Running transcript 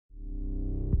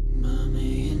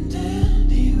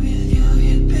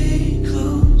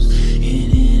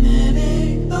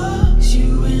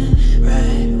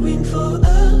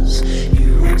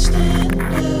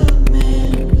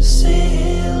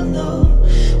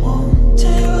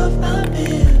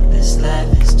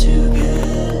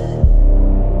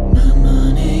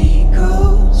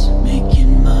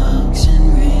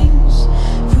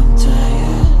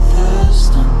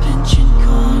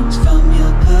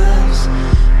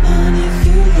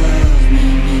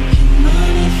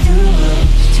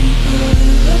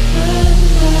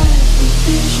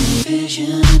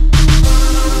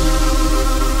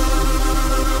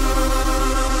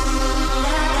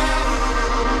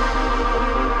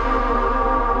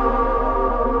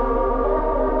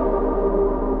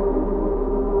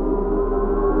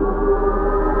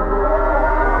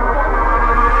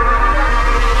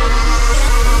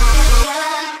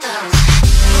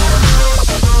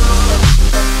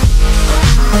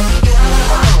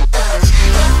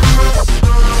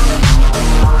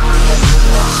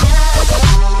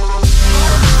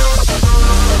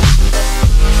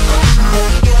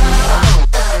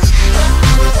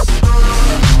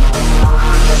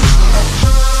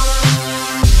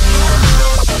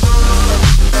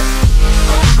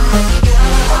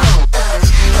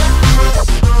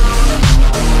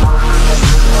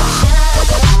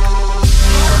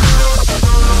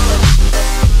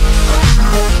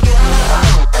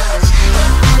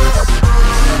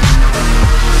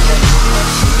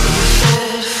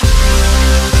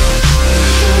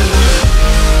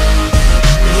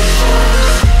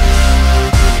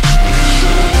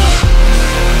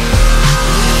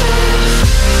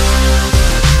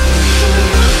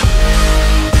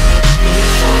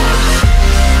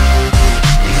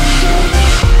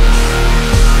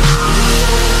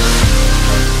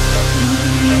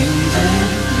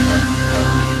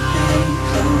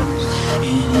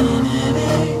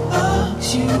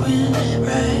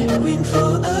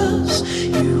for us.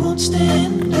 You won't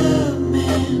stand a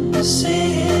man to say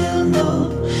hell no.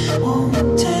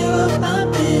 Won't tear up my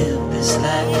bib, this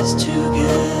life is too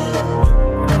good.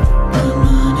 My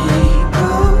money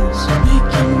grows,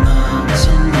 making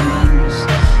mountain rings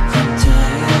from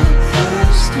tired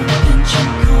thirst and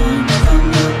pinching coins from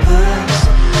the purse.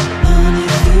 Money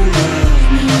through love,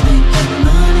 me making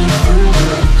money through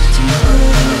love. To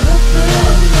put up a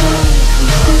life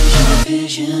with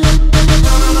vision.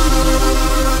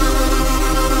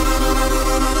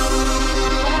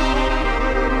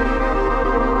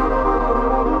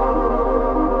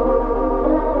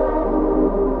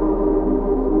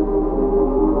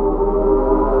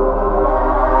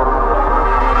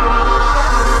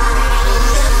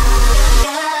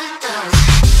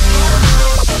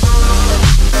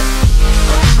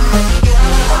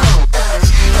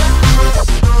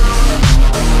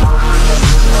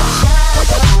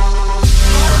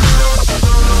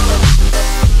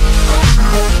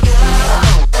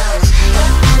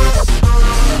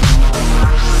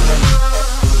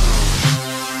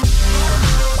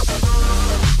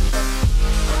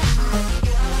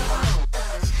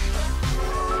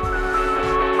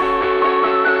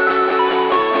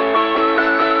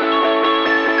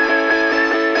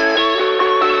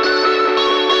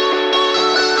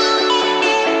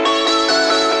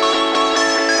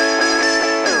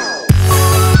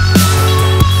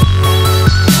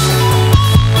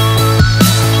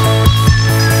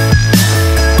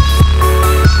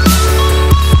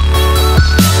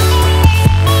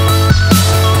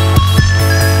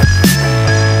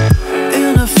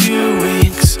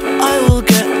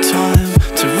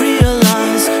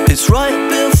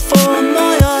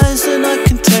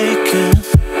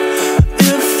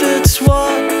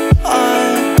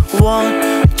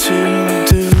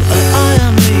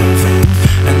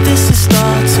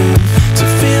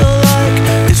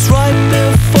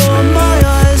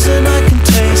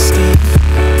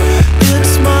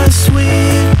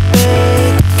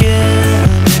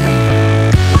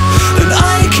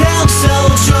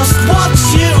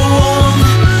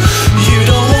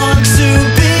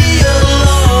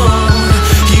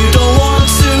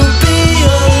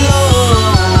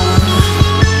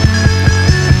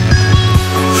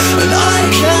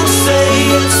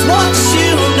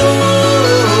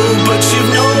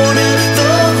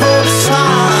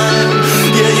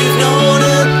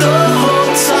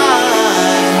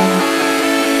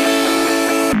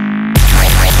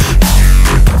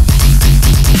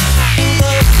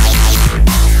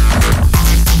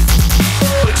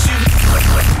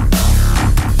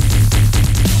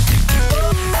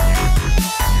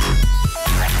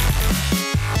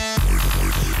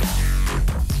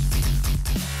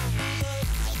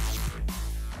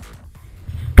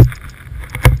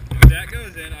 That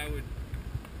goes in, I would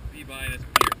be buying us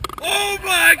beer. Oh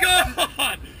my god!